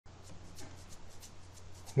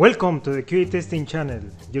Welcome to the QA testing channel,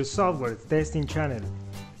 your software testing channel,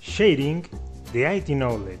 sharing the IT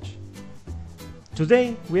knowledge.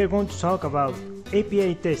 Today we are going to talk about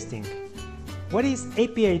API testing. What is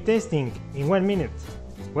API testing in 1 minute?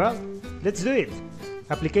 Well, let's do it.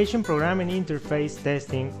 Application Programming Interface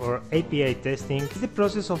Testing, or API testing, is the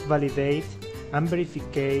process of validate and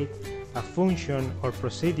verify a function or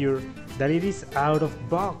procedure that it is out of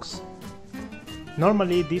box.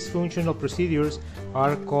 Normally, these functional procedures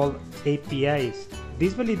are called APIs.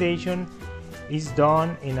 This validation is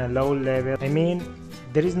done in a low level.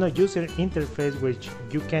 There is no user interface which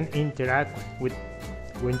you can interact with.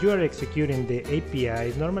 When you are executing the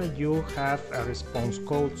API, normally you have a response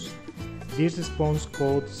codes. These response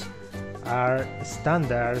codes are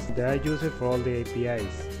standards that are used for all the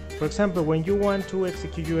APIs. For example, when you want to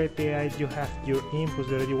execute your API, you have your inputs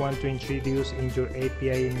that you want to introduce in your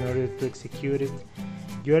API in order to execute it.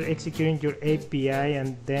 You are executing your API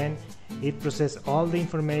and then it processes all the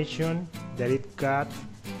information that it got.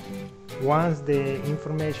 Once the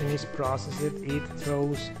information is processed, it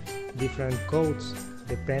throws different codes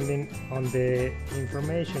depending on the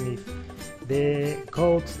information. If the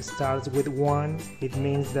code starts with 1, it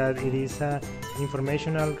means that it is an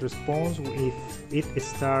informational response. If it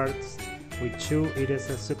starts with 2, it is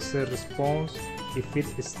a success response. If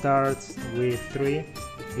it starts with 3,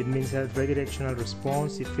 it means a redirectional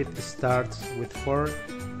response. If it starts with 4,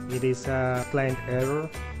 it is a client error.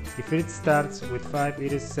 If it starts with 5,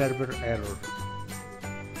 it is server error.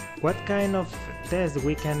 What kind of test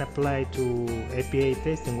we can apply to API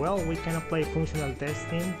testing? Well, we can apply functional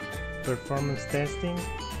testing, performance testing,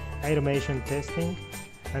 automation testing,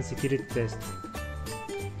 and security testing.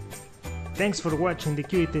 Thanks for watching the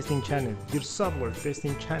QA testing channel, your software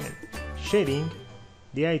testing channel, sharing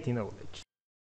the IT knowledge.